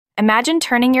Imagine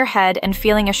turning your head and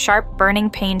feeling a sharp, burning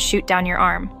pain shoot down your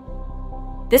arm.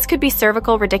 This could be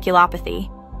cervical radiculopathy,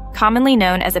 commonly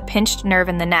known as a pinched nerve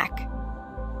in the neck.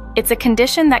 It's a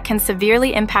condition that can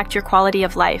severely impact your quality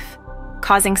of life,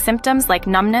 causing symptoms like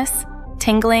numbness,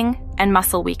 tingling, and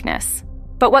muscle weakness.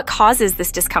 But what causes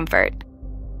this discomfort?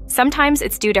 Sometimes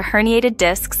it's due to herniated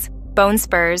discs, bone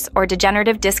spurs, or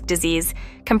degenerative disc disease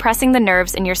compressing the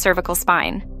nerves in your cervical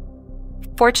spine.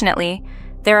 Fortunately,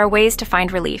 there are ways to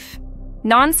find relief.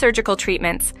 Non-surgical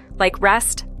treatments like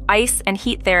rest, ice and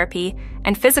heat therapy,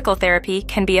 and physical therapy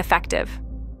can be effective.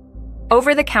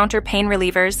 Over-the-counter pain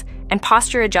relievers and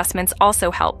posture adjustments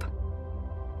also help.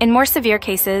 In more severe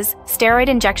cases, steroid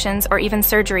injections or even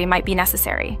surgery might be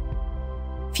necessary.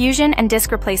 Fusion and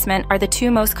disc replacement are the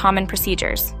two most common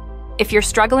procedures. If you're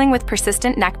struggling with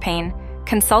persistent neck pain,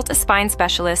 consult a spine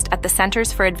specialist at the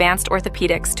Centers for Advanced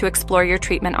Orthopaedics to explore your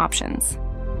treatment options.